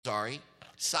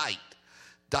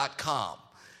site.com.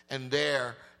 And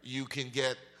there you can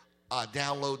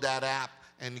download that app,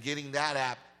 and getting that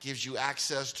app gives you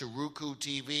access to Roku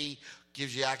TV,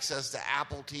 gives you access to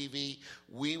Apple TV.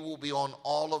 We will be on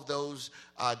all of those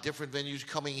different venues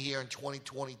coming here in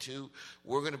 2022.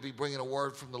 We're going to be bringing a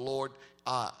word from the Lord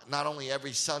not only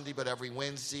every Sunday, but every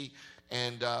Wednesday.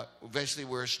 And eventually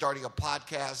we're starting a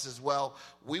podcast as well.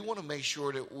 We want to make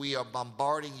sure that we are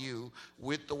bombarding you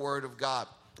with the Word of God.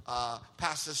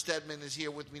 Pastor Stedman is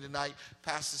here with me tonight.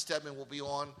 Pastor Stedman will be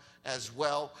on as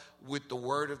well with the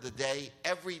word of the day.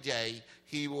 Every day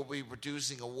he will be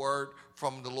producing a word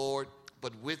from the Lord,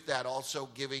 but with that also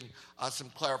giving us some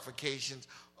clarifications.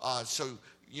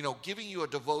 Giving you a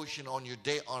devotion on your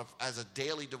day as a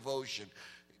daily devotion,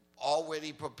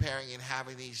 already preparing and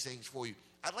having these things for you.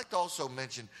 I'd like to also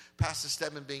mention Pastor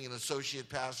Stedman being an associate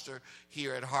pastor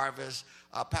here at Harvest.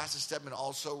 Pastor Stedman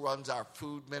also runs our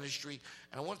food ministry.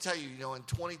 And I want to tell you, in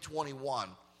 2021,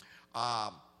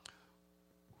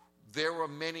 there were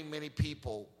many, many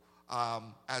people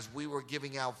as we were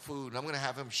giving out food. And I'm going to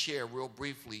have him share real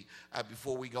briefly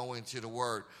before we go into the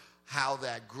word how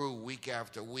that grew week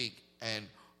after week and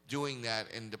doing that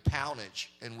in the poundage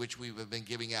in which we have been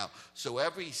giving out. So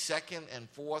every second and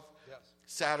fourth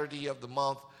Saturday of the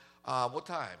month. What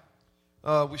time?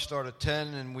 We start at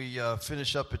 10 and we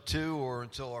finish up at 2 or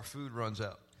until our food runs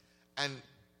out. And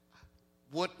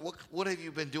what have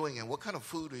you been doing, and what kind of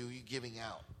food are you giving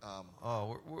out?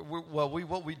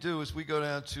 What we do is we go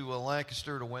down to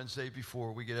Lancaster the Wednesday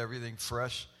before. We get everything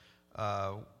fresh.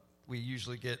 We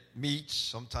usually get meats.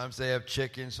 Sometimes they have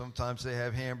chicken. Sometimes they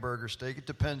have hamburger, steak. It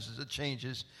depends as it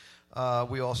changes.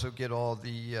 We also get all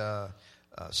the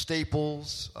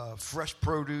staples, fresh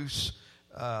produce,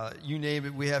 you name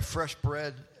it. We have fresh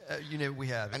bread, you name it, we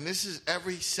have it. And this is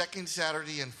every second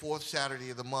Saturday and fourth Saturday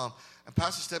of the month. And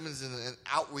Pastor Stedman is in an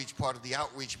outreach part of the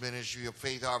outreach ministry of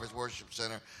Faith Harvest Worship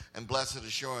Center and Blessed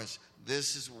Assurance.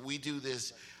 We do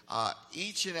this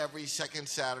each and every second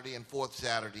Saturday and fourth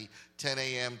Saturday, 10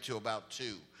 a.m. to about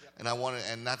 2.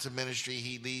 And that's a ministry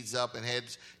he leads up and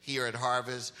heads here at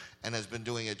Harvest and has been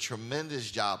doing a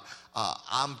tremendous job.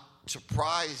 I'm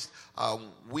surprised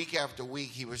week after week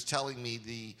he was telling me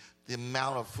the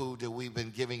amount of food that we've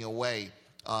been giving away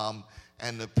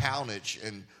and the poundage.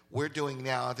 And we're doing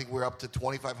now, I think we're up to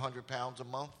 2,500 pounds a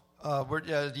month. We're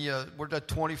at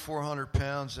 2,400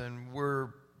 pounds, and we're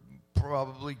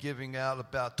probably giving out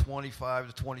about 2,500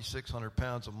 to 2,600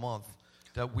 pounds a month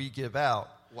that we give out.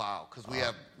 Wow, because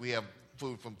we have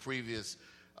food from previous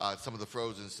some of the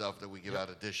frozen stuff that we give out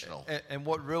additional. And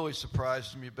what really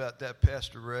surprised me about that,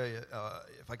 Pastor Ray,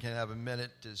 if I can have a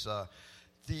minute, is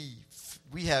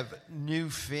we have new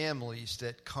families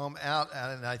that come out,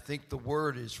 and I think the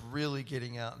word is really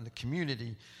getting out in the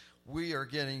community. We are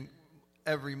getting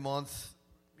every month,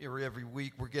 every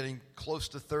week, we're getting close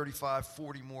to 35,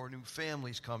 40 more new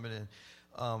families coming in.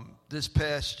 This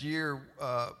past year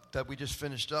that we just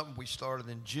finished up, and we started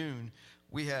in June,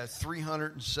 we had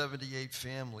 378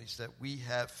 families that we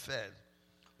have fed.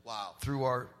 Wow. Through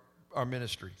our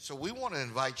ministry. So we want to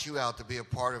invite you out to be a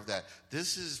part of that.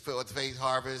 This is Faith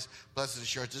Harvest, Blessed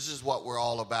Assurance. This is what we're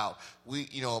all about.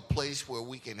 A place where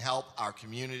we can help our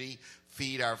community,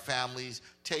 feed our families,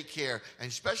 take care, and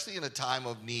especially in a time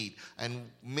of need. And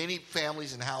many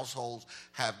families and households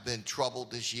have been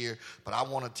troubled this year. But I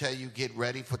want to tell you, get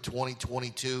ready for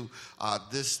 2022.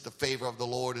 The favor of the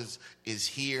Lord is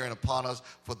here and upon us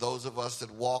for those of us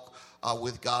that walk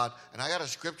with God. And I got a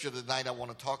scripture tonight I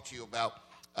want to talk to you about.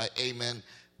 Amen.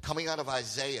 Coming out of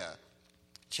Isaiah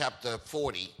chapter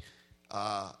 40.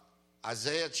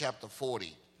 Isaiah chapter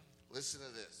 40. Listen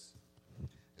to this.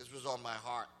 This was on my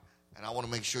heart, and I want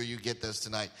to make sure you get this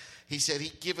tonight. He said,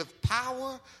 he giveth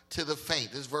power to the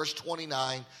faint. This is verse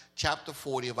 29, chapter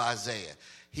 40 of Isaiah.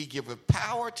 He giveth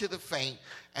power to the faint,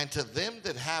 and to them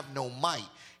that have no might,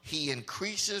 he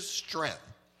increases strength.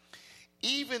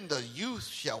 Even the youth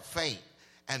shall faint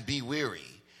and be weary,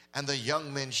 and the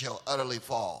young men shall utterly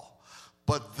fall.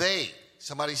 But they,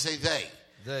 somebody say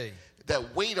they,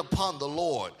 that wait upon the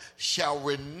Lord shall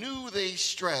renew their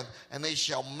strength, and they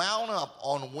shall mount up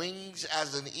on wings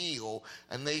as an eagle,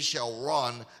 and they shall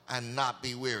run and not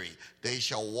be weary. They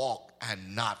shall walk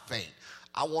and not faint.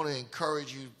 I want to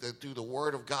encourage you that through the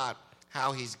word of God,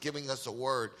 how he's giving us a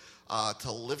word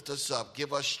to lift us up,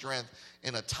 give us strength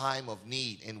in a time of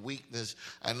need and weakness.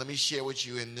 And let me share with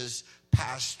you, in this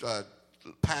past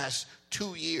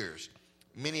 2 years,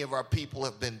 many of our people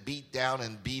have been beat down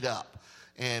and beat up.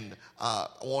 And I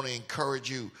want to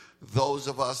encourage you, those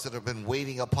of us that have been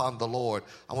waiting upon the Lord,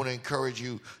 I want to encourage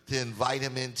you to invite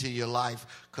him into your life,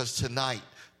 because tonight,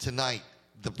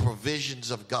 the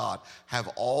provisions of God have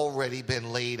already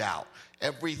been laid out.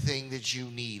 Everything that you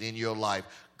need in your life,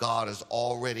 God has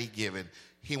already given.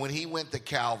 When he went to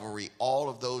Calvary, all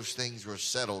of those things were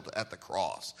settled at the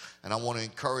cross. And I want to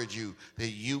encourage you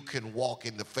that you can walk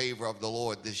in the favor of the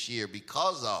Lord this year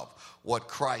because of what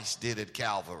Christ did at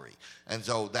Calvary. And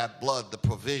so that blood, the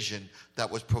provision that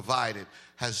was provided,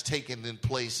 has taken in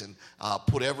place and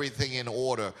put everything in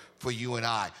order for you and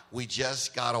I. We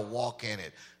just got to walk in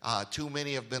it. Too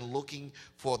many have been looking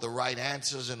for the right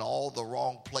answers in all the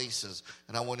wrong places.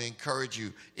 And I want to encourage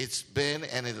you, it's been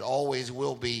and it always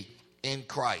will be in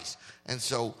Christ. And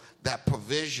so that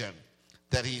provision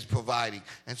that he's providing.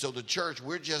 And so the church,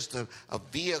 we're just a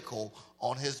vehicle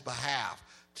on his behalf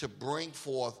to bring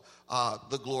forth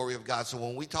the glory of God. So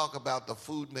when we talk about the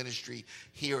food ministry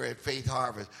here at Faith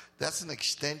Harvest, that's an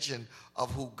extension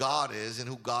of who God is and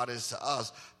who God is to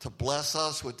us, to bless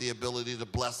us with the ability to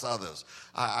bless others.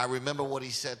 I remember what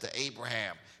he said to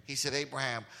Abraham. He said,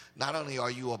 Abraham, not only are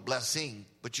you a blessing,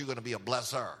 but you're going to be a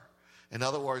blesser. In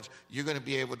other words, you're going to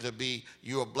be able to be,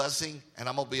 you're a blessing, and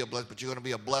I'm going to be a blessing, but you're going to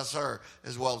be a blesser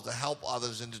as well as to help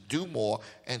others and to do more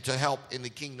and to help in the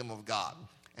kingdom of God.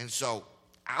 And so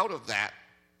out of that,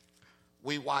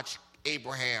 we watch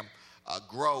Abraham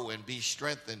grow and be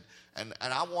strengthened. And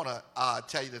I want to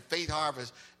tell you that Faith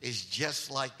Harvest is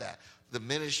just like that. The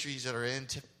ministries that are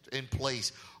in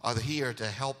place are here to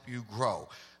help you grow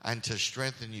and to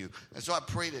strengthen you. And so I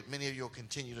pray that many of you will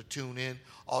continue to tune in.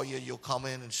 All year you'll come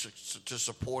in and to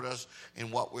support us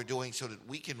in what we're doing so that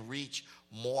we can reach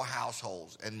more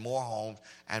households and more homes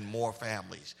and more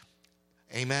families.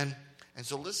 Amen? And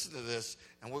so listen to this,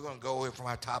 and we're going to go in from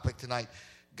our topic tonight.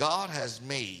 God has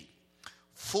made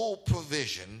full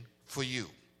provision for you.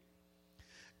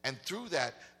 And through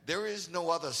that, there is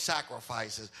no other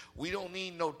sacrifices. We don't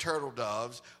need no turtle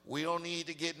doves. We don't need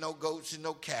to get no goats and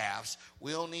no calves.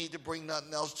 We don't need to bring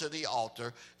nothing else to the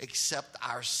altar except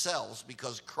ourselves,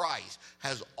 because Christ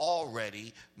has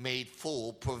already made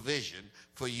full provision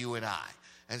for you and I.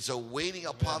 And so waiting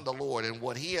upon the Lord and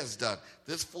what he has done,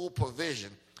 this full provision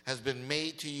has been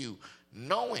made to you,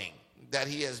 knowing that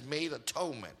he has made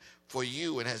atonement for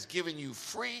you and has given you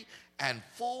free and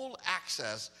full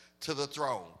access to the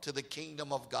throne, to the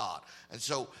kingdom of God. And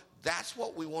so that's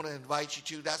what we want to invite you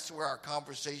to. That's where our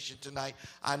conversation tonight,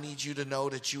 I need you to know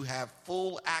that you have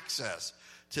full access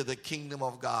to the kingdom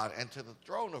of God and to the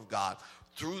throne of God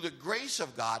through the grace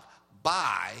of God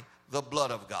by the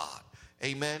blood of God.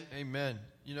 Amen? Amen.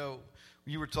 You know,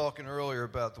 you were talking earlier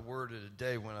about the word of the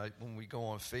day when we go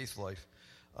on Faith Life.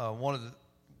 One of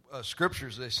the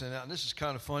scriptures they sent out, and this is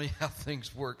kind of funny how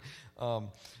things work.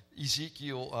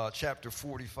 Ezekiel chapter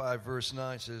 45, verse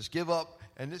 9 says, give up,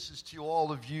 and this is to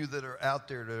all of you that are out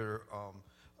there that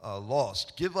are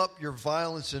lost, give up your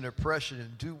violence and oppression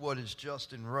and do what is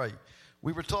just and right.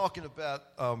 We were talking about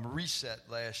reset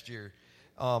last year.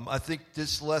 I think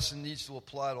this lesson needs to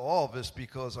apply to all of us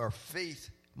because our faith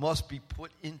must be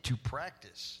put into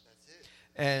practice. That's it.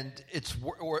 And it's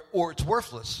it's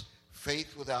worthless.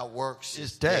 Faith without works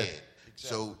is dead. Exactly.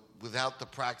 So without the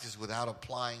practice, without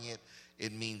applying it,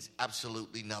 it means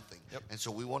absolutely nothing. Yep. And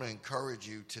so we want to encourage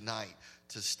you tonight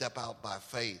to step out by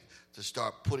faith, to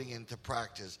start putting into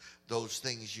practice those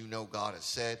things you know God has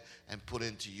said and put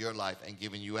into your life and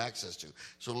given you access to.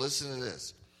 So listen to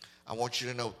this. I want you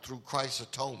to know through Christ's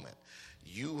atonement,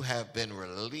 you have been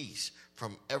released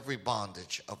from every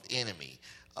bondage of the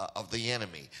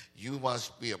enemy. You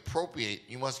must be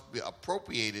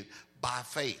appropriated by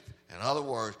faith. In other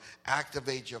words,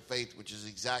 activate your faith, which is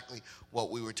exactly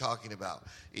what we were talking about.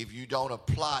 If you don't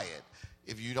apply it,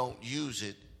 if you don't use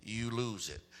it, you lose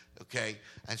it. Okay?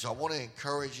 And so I want to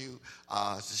encourage you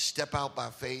to step out by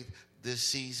faith this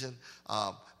season.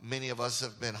 Many of us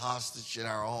have been hostage in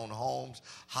our own homes,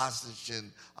 hostage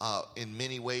in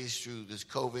many ways through this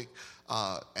COVID,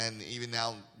 and even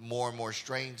now more and more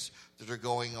strains that are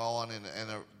going on and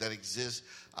that exist.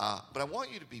 But I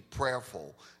want you to be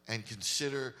prayerful and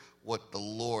consider what the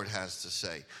Lord has to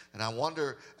say. And I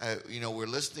wonder, we're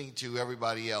listening to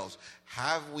everybody else.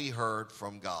 Have we heard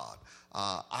from God?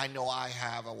 I know I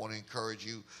have. I want to encourage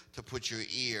you to put your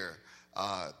ear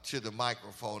to the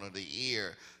microphone or the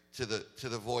ear to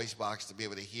the voice box to be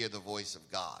able to hear the voice of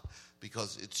God,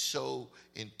 because it's so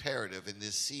imperative in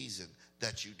this season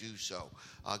that you do so.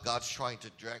 God's trying to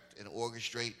direct and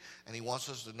orchestrate, and he wants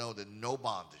us to know that no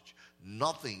bondage,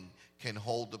 nothing can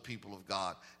hold the people of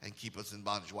God and keep us in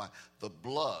bondage. Why? The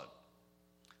blood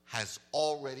has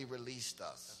already released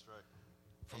us. That's right.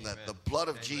 From that, the blood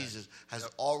of Jesus has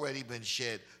already been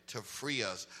shed to free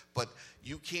us. But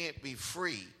you can't be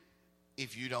free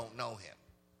if you don't know him.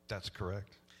 That's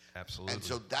correct. Absolutely. And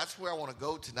so that's where I want to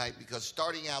go tonight, because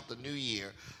starting out the new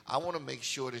year, I want to make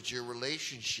sure that your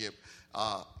relationship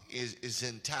is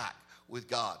intact with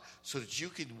God, so that you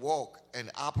can walk and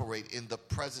operate in the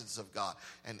presence of God.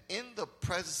 And in the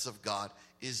presence of God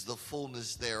is the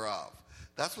fullness thereof.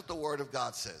 That's what the Word of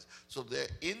God says. So there,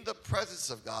 in the presence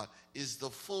of God is the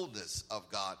fullness of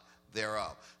God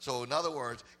thereof. So in other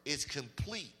words, it's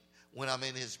complete when I'm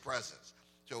in His presence.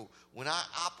 So when I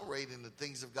operate in the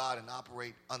things of God and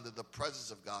operate under the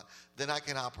presence of God, then I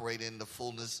can operate in the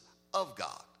fullness of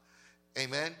God.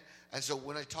 Amen? And so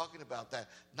when I'm talking about that,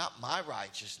 not my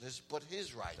righteousness, but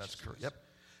His righteousness. That's correct. Yep.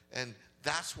 And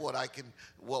that's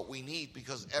what we need,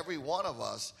 because every one of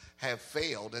us have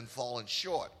failed and fallen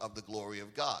short of the glory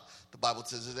of God. The Bible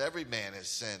says that every man has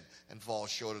sinned and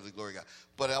falls short of the glory of God.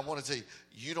 But I want to tell you,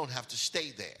 you don't have to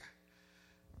stay there.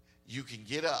 You can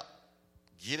get up,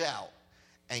 get out,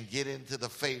 and get into the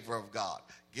favor of God.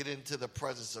 Get into the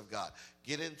presence of God.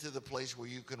 Get into the place where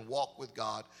you can walk with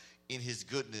God in His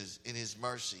goodness, in His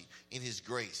mercy, in His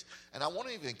grace. And I want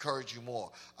to even encourage you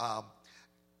more.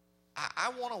 I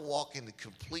want to walk in the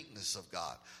completeness of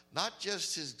God, not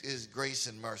just His grace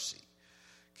and mercy.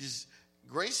 Because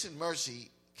grace and mercy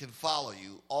can follow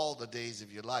you all the days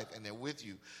of your life, and they're with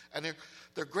you. And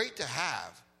they're great to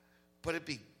have, but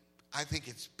I think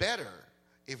it's better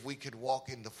if we could walk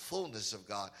in the fullness of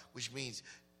God, which means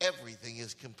everything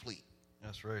is complete.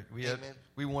 That's right. Amen.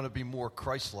 We want to be more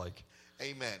Christ-like.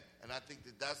 Amen. And I think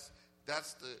that's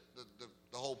the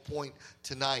whole point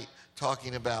tonight,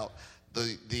 talking about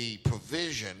the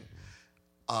provision,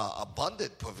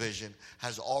 abundant provision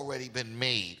has already been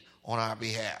made on our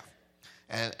behalf.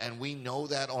 And we know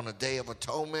that on the Day of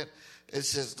Atonement, it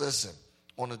says, listen,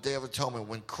 on the Day of Atonement,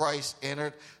 when Christ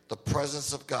entered the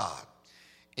presence of God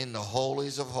in the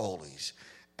holies of holies,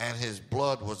 and His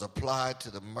blood was applied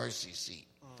to the mercy seat,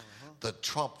 the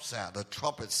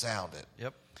trumpet sounded.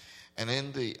 Yep. And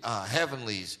in the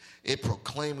heavenlies, it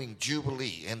proclaiming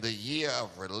Jubilee in the year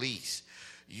of release.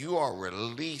 You are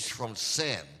released from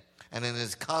sin and in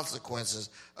its consequences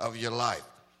of your life.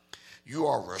 You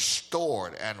are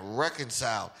restored and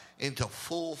reconciled into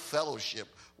full fellowship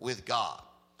with God.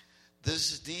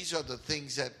 These are the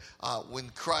things that when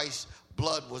Christ's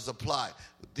blood was applied,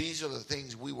 these are the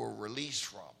things we were released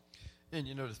from. And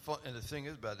you know, the thing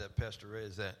is about that, Pastor Ray,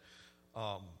 is that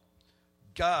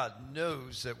God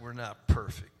knows that we're not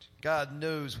perfect. God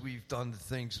knows we've done the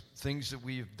things that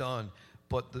we have done.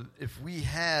 But if we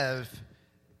have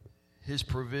His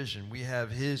provision, we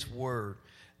have His word,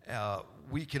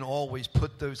 we can always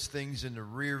put those things in the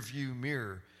rear view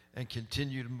mirror and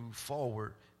continue to move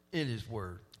forward in His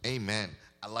word. Amen.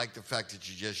 I like the fact that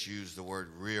you just used the word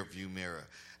rear view mirror.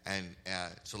 And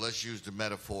so let's use the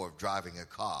metaphor of driving a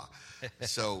car.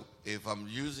 So if I'm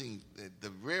using the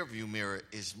rear view mirror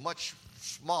is much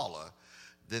smaller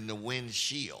than the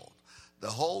windshield. The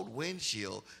whole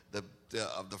windshield,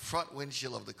 of the front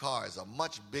windshield of the car is a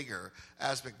much bigger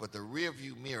aspect, but the rear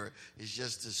view mirror is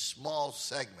just a small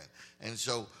segment. And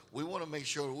so we want to make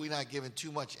sure we're not giving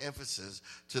too much emphasis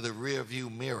to the rear view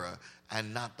mirror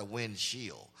and not the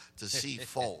windshield to see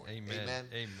forward. Amen. Amen.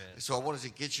 Amen. So I wanted to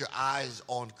get your eyes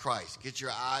on Christ. Get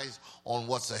your eyes on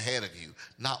what's ahead of you,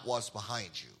 not what's behind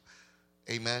you.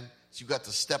 Amen. So you got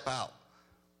to step out,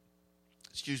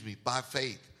 by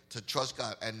faith, to trust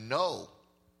God and know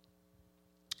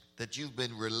that you've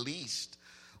been released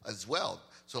as well.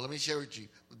 So let me share with you,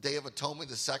 the Day of Atonement,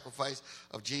 the sacrifice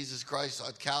of Jesus Christ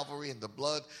on Calvary and the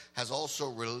blood has also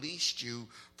released you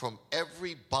from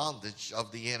every bondage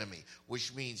of the enemy,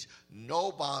 which means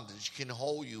no bondage can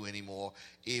hold you anymore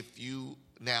if you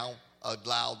now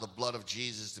allow the blood of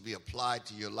Jesus to be applied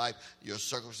to your life, your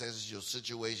circumstances, your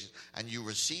situations, and you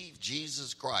receive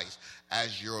Jesus Christ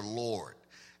as your Lord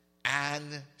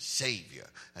and Savior.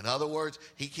 In other words,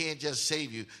 He can't just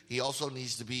save you, He also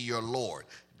needs to be your Lord.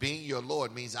 Being your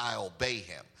Lord means I obey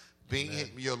Him. Being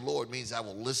your Lord means I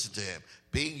will listen to Him.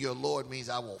 Being your Lord means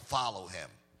I will follow Him.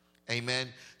 Amen.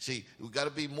 See, we've got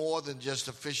to be more than just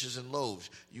the fishes and loaves.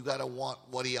 You got to want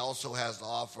what He also has to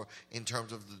offer in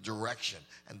terms of the direction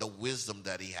and the wisdom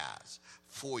that He has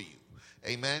for you.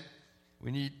 Amen.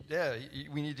 We need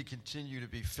to continue to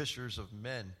be fishers of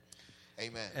men.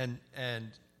 Amen. And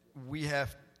we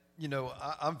have,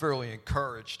 I'm very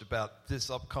encouraged about this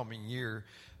upcoming year.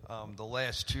 The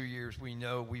last 2 years, we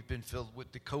know we've been filled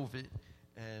with the COVID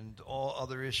and all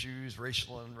other issues,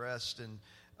 racial unrest, and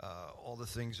all the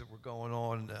things that were going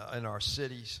on in our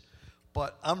cities.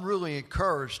 But I'm really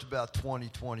encouraged about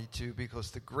 2022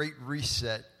 because the Great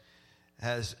Reset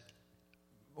has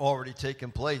already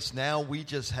taken place. Now we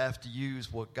just have to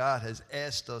use what God has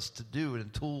asked us to do and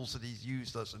the tools that he's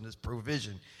used us in this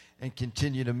provision and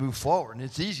continue to move forward. And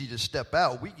it's easy to step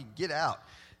out. We can get out,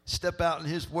 step out in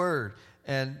his word,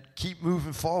 and keep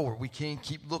moving forward. We can't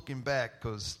keep looking back,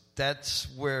 because that's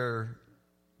where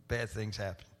bad things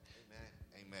happen.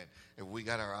 Amen. Amen. If we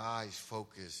got our eyes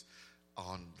focused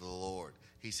on the Lord,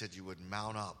 he said you would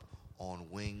mount up on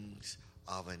wings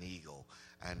of an eagle.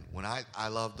 And when I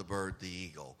love the bird, the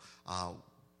eagle.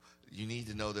 You need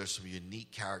to know there's some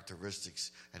unique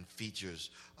characteristics and features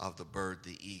of the bird,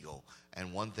 the eagle.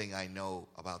 And one thing I know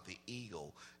about the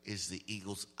eagle is the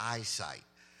eagle's eyesight.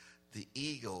 The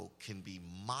eagle can be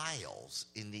miles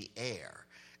in the air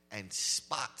and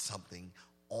spot something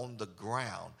on the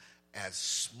ground as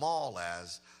small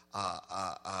as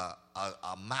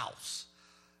a mouse.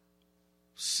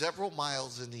 Several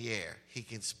miles in the air, he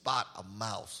can spot a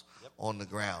mouse on the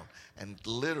ground, and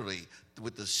literally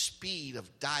with the speed of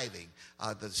diving,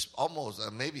 almost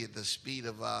maybe at the speed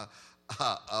of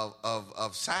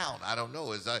sound. I don't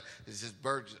know. It's this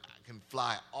bird can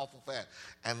fly awful fast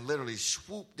and literally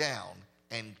swoop down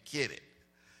and get it.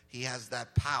 He has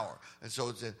that power. And so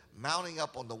it's mounting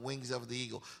up on the wings of the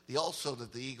eagle. Also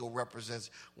that the eagle represents,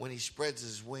 when he spreads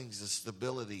his wings, the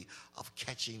stability of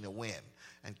catching the wind.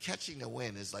 And catching the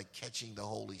wind is like catching the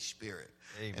Holy Spirit.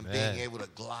 Amen. And being able to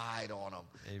glide on them.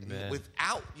 Amen.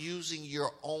 Without using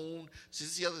your own. See,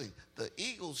 this is the other thing. The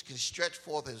eagles can stretch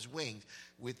forth his wings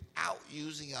without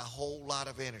using a whole lot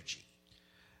of energy.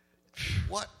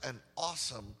 What an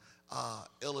awesome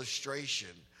illustration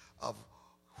of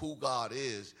who God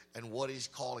is and what he's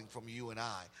calling from you and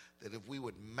I, that if we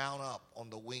would mount up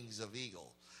on the wings of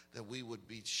eagle, that we would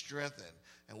be strengthened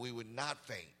and we would not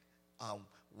faint.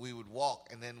 We would walk,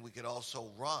 and then we could also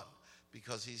run,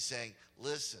 because he's saying,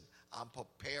 listen, I'm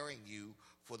preparing you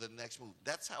for the next move.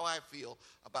 That's how I feel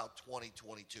about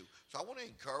 2022. So I want to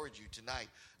encourage you tonight,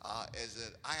 I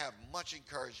have much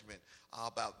encouragement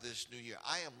about this new year.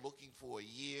 I am looking for a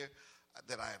year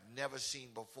that I have never seen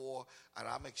before, and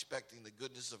I'm expecting the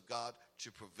goodness of God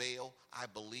to prevail. I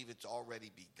believe it's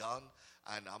already begun,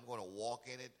 and I'm going to walk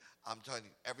in it. I'm telling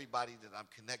you, everybody that I'm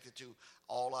connected to,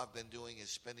 all I've been doing is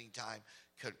spending time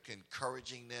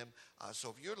encouraging them.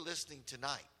 So if you're listening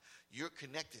tonight, you're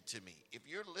connected to me. If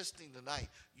you're listening tonight,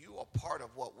 you are part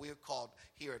of what we're called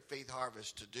here at Faith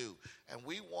Harvest to do. And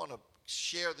we want to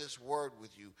share this word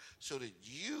with you so that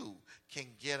you can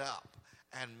get up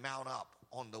and mount up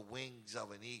on the wings of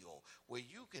an eagle, where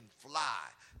you can fly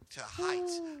to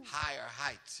heights, higher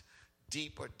heights,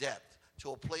 deeper depth,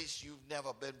 to a place you've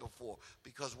never been before.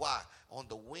 Because why? On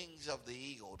the wings of the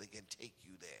eagle, they can take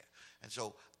you there. And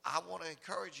so I want to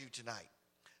encourage you tonight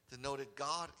to know that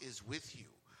God is with you.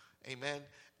 Amen.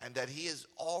 And that he has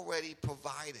already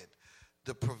provided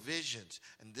the provisions.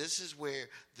 And this is where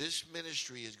this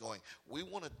ministry is going. We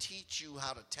want to teach you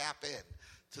how to tap in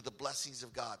to the blessings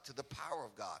of God, to the power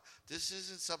of God. This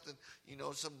isn't something,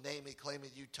 some name it, claim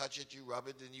it, you touch it, you rub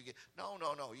it, and you get. No.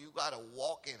 You got to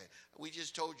walk in it. We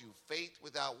just told you, faith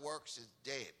without works is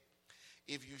dead.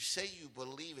 If you say you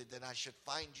believe it, then I should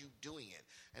find you doing it.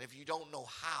 And if you don't know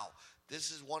how,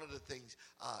 this is one of the things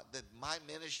that my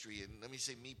ministry, and let me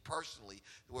say me personally,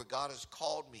 where God has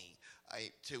called me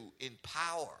to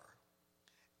empower,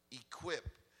 equip,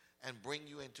 and bring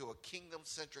you into a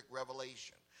kingdom-centric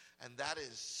revelation. And that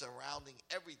is surrounding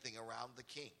everything around the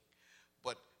king.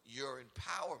 But your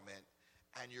empowerment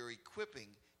and your equipping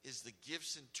is the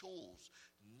gifts and tools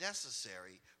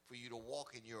necessary for you to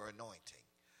walk in your anointing.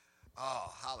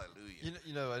 Oh, hallelujah.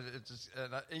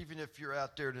 Even if you're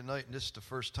out there tonight and this is the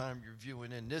first time you're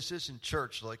viewing in, this isn't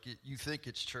church like you think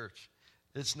it's church.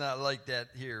 It's not like that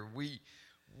here.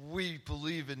 We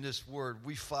believe in this word.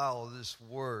 We follow this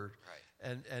word. Right.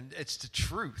 And it's the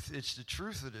truth. It's the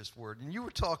truth of this word. And you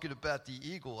were talking about the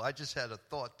eagle. I just had a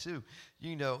thought, too.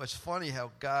 It's funny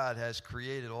how God has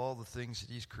created all the things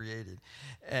that he's created.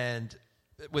 And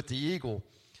with the eagle,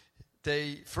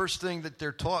 first thing that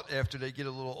they're taught after they get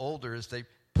a little older is they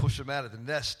push them out of the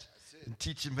nest and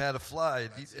teach them how to fly.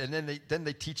 And then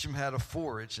they teach them how to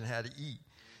forage and how to eat.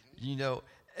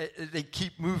 Mm-hmm. They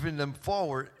keep moving them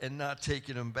forward and not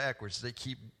taking them backwards. They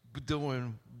keep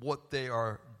doing what they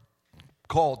are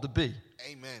called to be.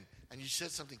 Amen. And you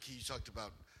said something key. You talked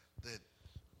about the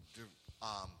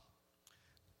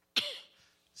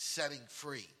setting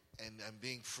free and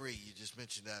being free. You just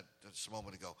mentioned that just a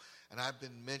moment ago. And I've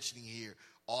been mentioning here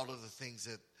all of the things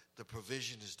that the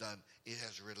provision has done. It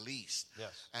has released.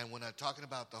 Yes. And when I'm talking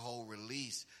about the whole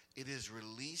release, it has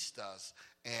released us.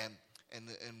 And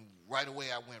right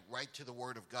away I went right to the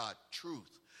word of God,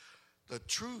 truth. The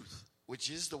truth which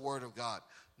is the Word of God,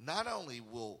 not only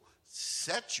will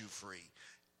set you free,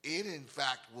 it in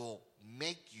fact will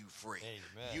make you free.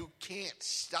 Amen. You can't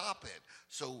stop it.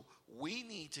 So we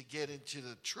need to get into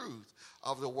the truth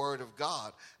of the Word of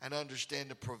God and understand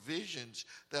the provisions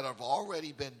that have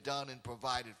already been done and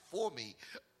provided for me.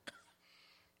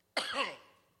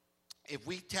 If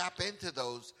we tap into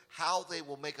those, how they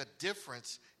will make a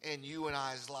difference in you and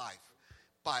I's life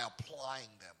by applying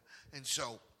them. And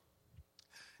so,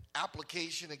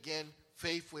 application again,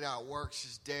 faith without works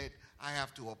is dead. I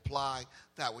have to apply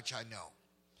that which I know.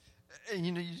 And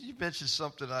you mentioned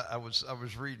something I was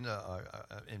reading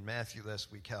in Matthew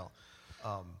last week, how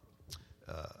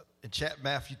in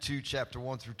Matthew 2, chapter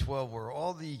 1 through 12, where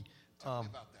all the Tell me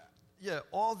about that.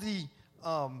 all the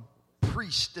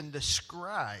priests and the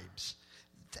scribes,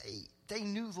 they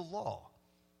knew the law.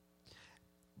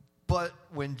 But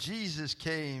when Jesus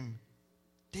came,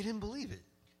 they didn't believe it.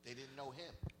 They didn't know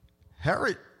him.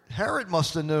 Herod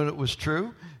must have known it was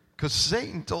true, because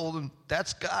Satan told him,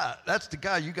 that's God. That's the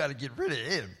guy. You got to get rid of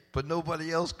him. But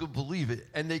nobody else could believe it.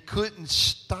 And they couldn't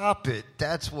stop it.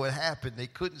 That's what happened. They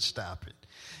couldn't stop it.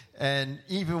 And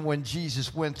even when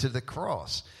Jesus went to the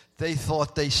cross, they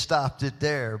thought they stopped it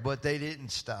there. But they didn't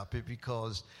stop it,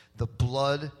 because the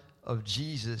blood of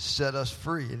Jesus set us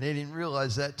free. And they didn't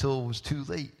realize that till it was too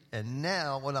late. And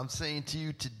now what I'm saying to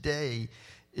you today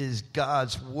is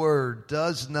God's word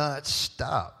does not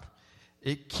stop.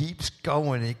 It keeps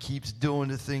going. It keeps doing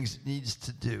the things it needs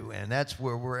to do. And that's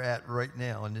where we're at right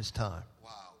now in this time. Wow.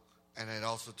 And it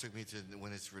also took me to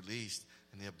when it's released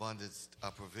and the abundance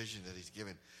of provision that he's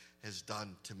given has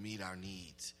done to meet our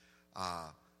needs.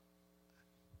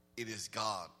 It is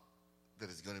God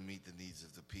that is going to meet the needs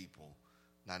of the people,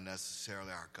 not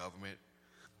necessarily our government,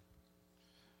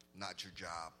 not your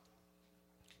job.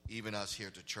 Even us here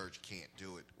at the church can't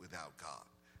do it without God.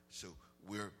 So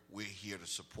we're here to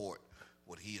support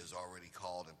what he has already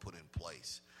called and put in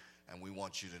place. And we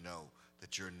want you to know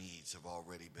that your needs have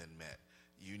already been met.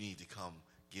 You need to come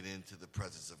get into the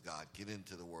presence of God, get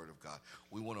into the Word of God.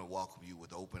 We want to welcome you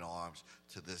with open arms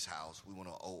to this house. We want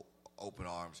to open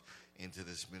arms into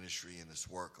this ministry and this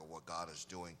work of what God is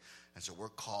doing. And so we're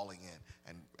calling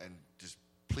in and just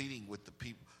pleading with the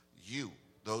people,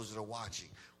 those that are watching.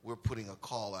 We're putting a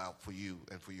call out for you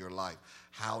and for your life,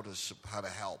 how to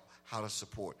help, how to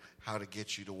support, how to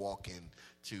get you to walk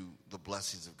into the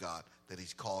blessings of God that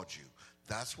he's called you.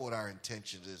 That's what our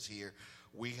intention is here.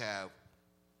 We have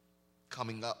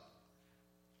coming up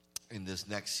in this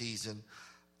next season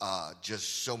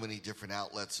just so many different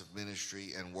outlets of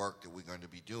ministry and work that we're going to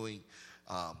be doing.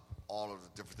 All of the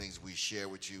different things we share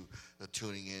with you,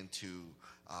 tuning into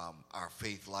our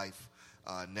Faith Life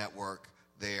network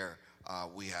there.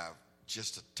 We have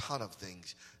just a ton of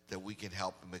things that we can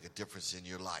help and make a difference in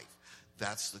your life.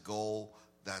 That's the goal.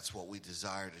 That's what we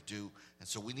desire to do. And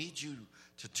so we need you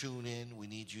to tune in. We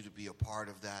need you to be a part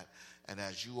of that. And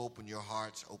as you open your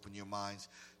hearts, open your minds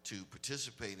to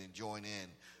participate and join in,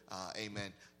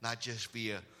 amen, not just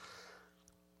via,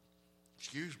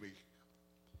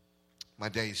 my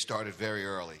day started very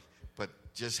early, but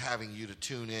just having you to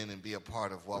tune in and be a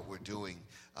part of what we're doing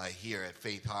here at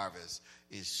Faith Harvest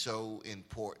is so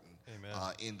important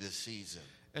in this season.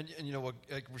 And you know what,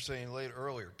 like we're saying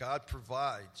earlier, God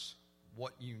provides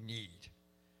what you need.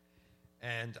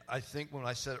 And I think when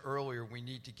I said earlier, we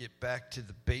need to get back to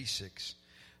the basics.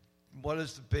 What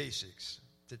is the basics?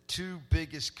 The two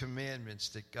biggest commandments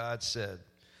that God said: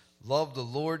 love the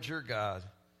Lord your God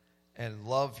and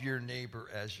love your neighbor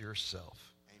as yourself.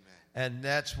 Amen. And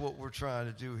that's what we're trying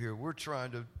to do here. We're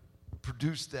trying to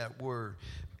produce that word.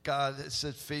 God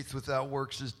said faith without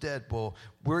works is dead. Well,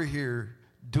 we're here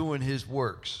doing his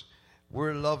works.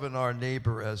 We're loving our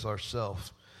neighbor as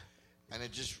ourselves. And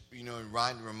it just,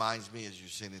 it reminds me as you're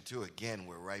saying it too, again,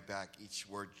 we're right back. Each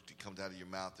word that comes out of your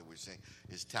mouth that we're saying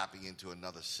is tapping into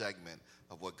another segment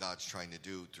of what God's trying to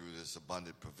do through this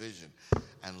abundant provision.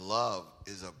 And love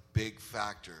is a big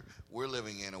factor. We're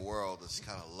living in a world that's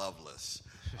kind of loveless.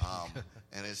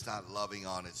 And it's not loving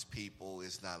on its people.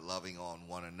 It's not loving on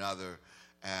one another.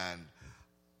 And,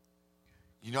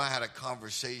 I had a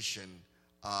conversation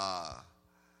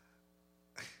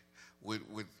with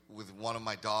one of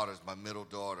my daughters, my middle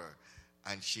daughter,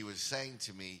 and she was saying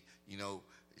to me,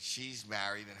 she's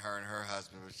married and her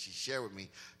husband, but she shared with me,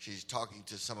 she's talking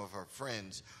to some of her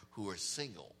friends who are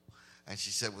single. And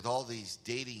she said, with all these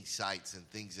dating sites and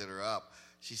things that are up,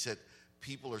 she said,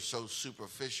 people are so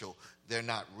superficial, they're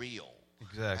not real.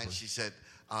 Exactly. And she said,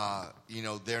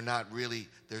 they're not really,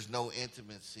 there's no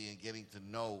intimacy in getting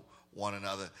to know one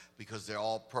another because they're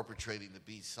all perpetrating to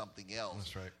be something else.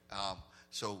 That's right.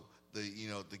 So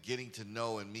the getting to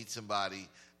know and meet somebody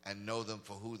and know them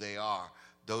for who they are,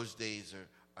 those days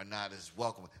are not as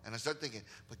welcome. And I start thinking,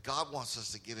 but God wants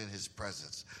us to get in his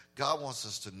presence. God wants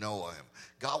us to know him.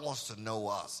 God wants to know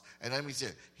us. And let me say,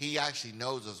 he actually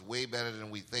knows us way better than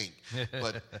we think.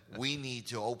 But we need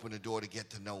to open the door to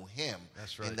get to know him.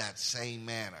 That's right. In that same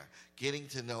manner. Getting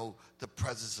to know the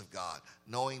presence of God,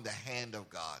 knowing the hand of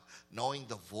God, knowing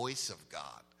the voice of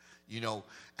God.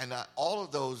 And all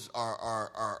of those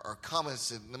are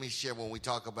comments. And let me share when we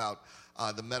talk about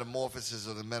the metamorphosis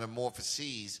or the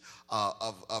metamorphoses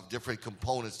of different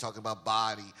components, talking about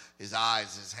body, his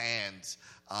eyes, his hands.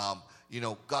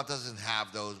 God doesn't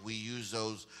have those. We use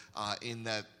those in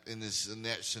this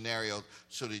scenario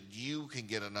so that you can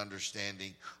get an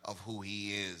understanding of who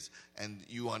he is, and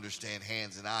you understand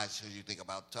hands and eyes. So you think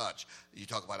about touch, you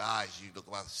talk about eyes, you look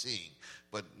about seeing.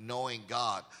 But knowing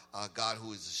God, God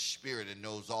who is a spirit and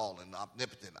knows all and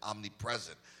omnipotent,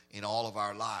 omnipresent in all of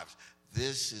our lives.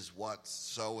 This is what's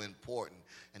so important.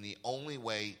 And the only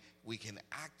way we can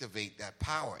activate that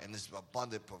power and this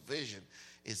abundant provision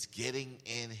is getting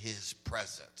in his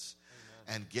presence.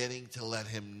 Amen. And getting to let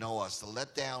him know us, to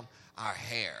let down our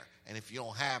hair. And if you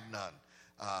don't have none,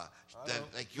 then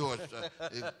like yours,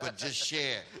 but just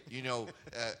share,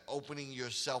 opening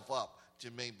yourself up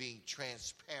to being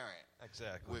transparent.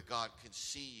 Exactly. Where God can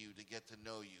see you, to get to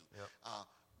know you. Yep.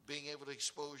 Being able to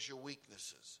expose your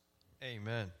weaknesses.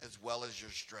 Amen. As well as your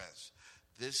strengths.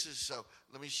 This is so,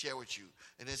 let me share with you.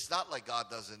 And it's not like God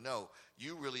doesn't know.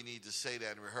 You really need to say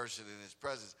that and rehearse it in his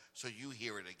presence so you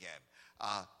hear it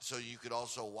again. So you could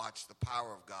also watch the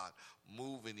power of God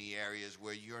move in the areas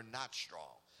where you're not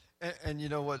strong. And you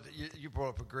know what? You brought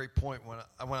up a great point.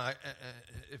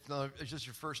 If not, it's just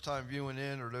your first time viewing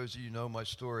in, or those of you know my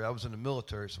story, I was in the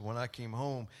military. So when I came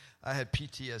home, I had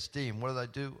PTSD. And what did I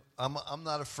do? I'm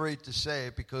not afraid to say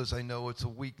it because I know it's a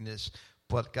weakness,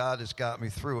 but God has got me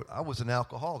through it. I was an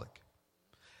alcoholic.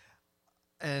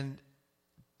 And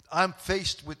I'm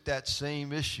faced with that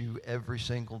same issue every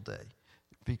single day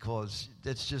because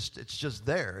it's just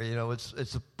there.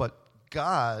 But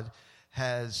God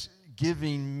has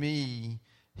giving me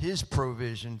his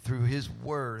provision through his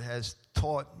word, has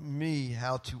taught me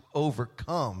how to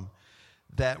overcome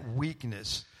that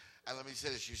weakness. And let me say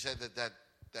this: you said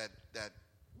that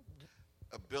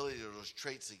ability, or those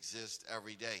traits exist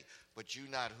every day, but you're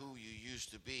not who you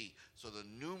used to be. So the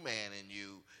new man in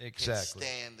you exactly.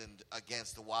 can stand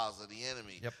against the wiles of the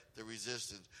enemy, yep. the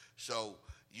resistance. So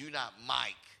you're not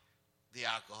Mike, the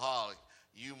alcoholic.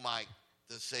 You Mike,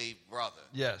 the saved brother.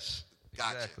 Yes.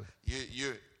 Gotcha.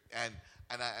 Exactly.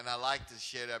 And I like to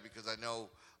share that because I know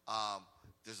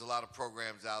there's a lot of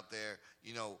programs out there,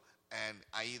 and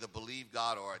I either believe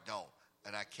God or I don't.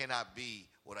 And I cannot be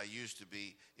what I used to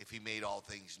be if he made all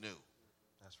things new.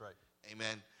 That's right.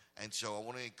 Amen. And so I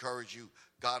want to encourage you,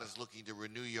 God is looking to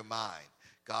renew your mind.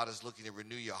 God is looking to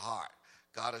renew your heart.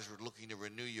 God is looking to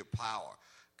renew your power.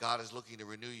 God is looking to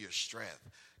renew your strength.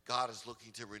 God is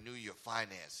looking to renew your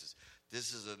finances.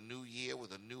 This is a new year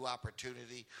with a new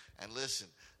opportunity. And listen,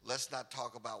 let's not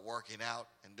talk about working out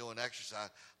and doing exercise.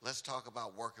 Let's talk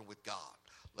about working with God.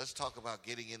 Let's talk about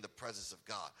getting in the presence of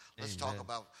God. Let's Amen. talk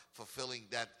about fulfilling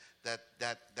that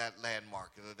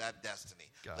landmark or that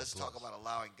destiny. God Let's bless. talk about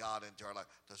allowing God into our life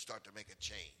to start to make a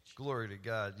change. Glory to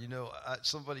God.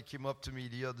 Somebody came up to me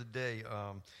the other day,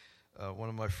 one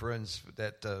of my friends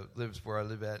that lives where I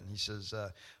live at, and he says,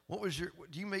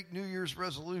 do you make New Year's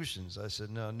resolutions? I said,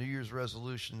 no, New Year's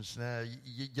resolutions,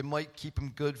 you might keep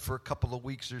them good for a couple of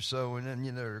weeks or so, and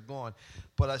then, they're gone.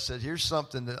 But I said, here's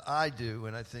something that I do,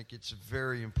 and I think it's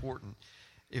very important.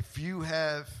 If you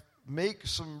make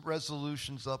some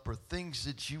resolutions up or things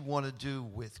that you want to do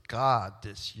with God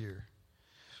this year,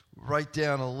 write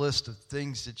down a list of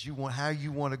things that you want, how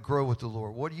you want to grow with the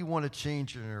Lord. What do you want to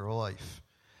change in your life?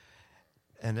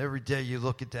 And every day you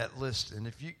look at that list,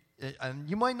 and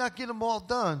you might not get them all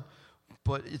done,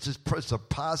 but it's a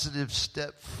positive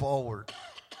step forward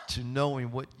to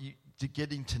knowing to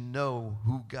getting to know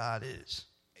who God is.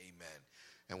 Amen.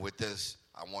 And with this,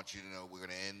 I want you to know we're going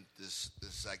to end this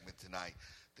segment tonight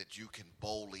that you can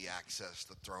boldly access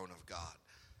the throne of God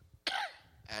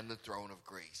and the throne of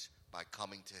grace by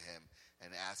coming to him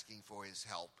and asking for his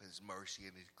help, his mercy,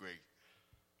 and his grace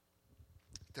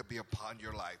to be upon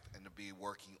your life and to be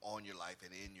working on your life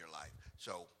and in your life.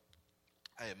 So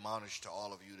I admonish to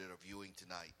all of you that are viewing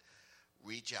tonight,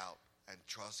 reach out and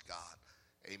trust God.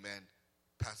 Amen.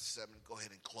 Pastor Seven, go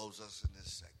ahead and close us in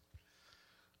this segment.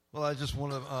 Well, I just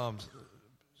want to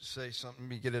say something. Let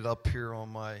me get it up here on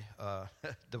my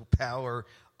the power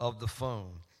of the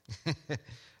phone.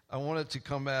 I want it to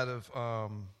come out of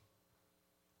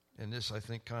and this, I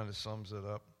think, kind of sums it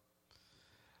up.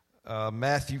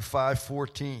 Matthew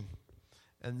 5:14.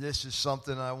 And this is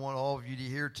something I want all of you to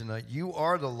hear tonight. You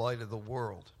are the light of the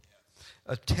world.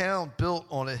 A town built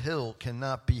on a hill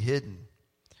cannot be hidden.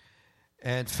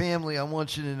 And family, I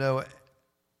want you to know,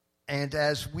 and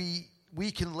as we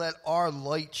can let our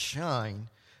light shine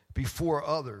before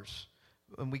others,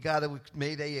 and we got to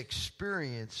may they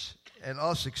experience and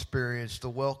us experience the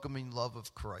welcoming love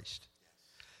of Christ.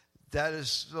 That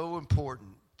is so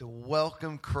important, to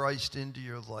welcome Christ into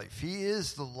your life. He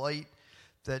is the light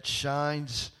that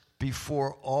shines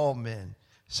before all men,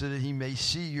 so that he may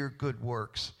see your good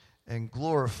works and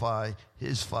glorify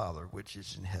his Father which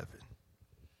is in heaven.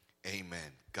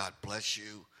 Amen. God bless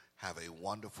you. Have a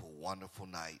wonderful, wonderful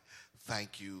night.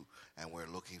 Thank you, and we're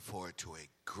looking forward to a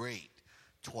great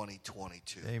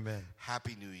 2022. Amen.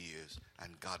 Happy New Year's,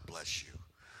 and God bless you.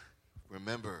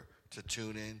 Remember to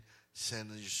tune in,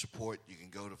 send your support. You can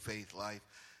go to faithlife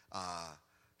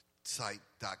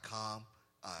site.com.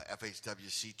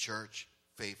 FHWC Church,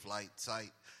 Faith Light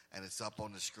site, and it's up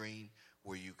on the screen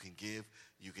where you can give.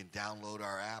 You can download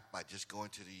our app by just going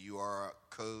to the QR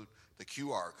code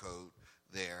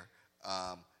there,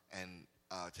 and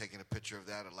taking a picture of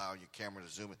that, allowing your camera to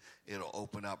zoom in. It'll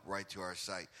open up right to our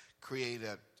site. Create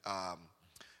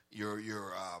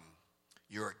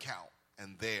your account,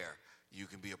 and there you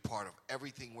can be a part of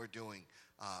everything we're doing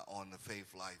on the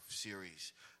Faith Life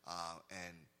series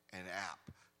and app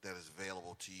that is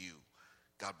available to you.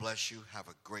 God bless you. Have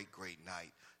a great, great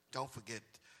night. Don't forget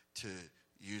to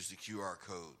use the QR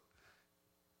code.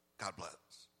 God bless.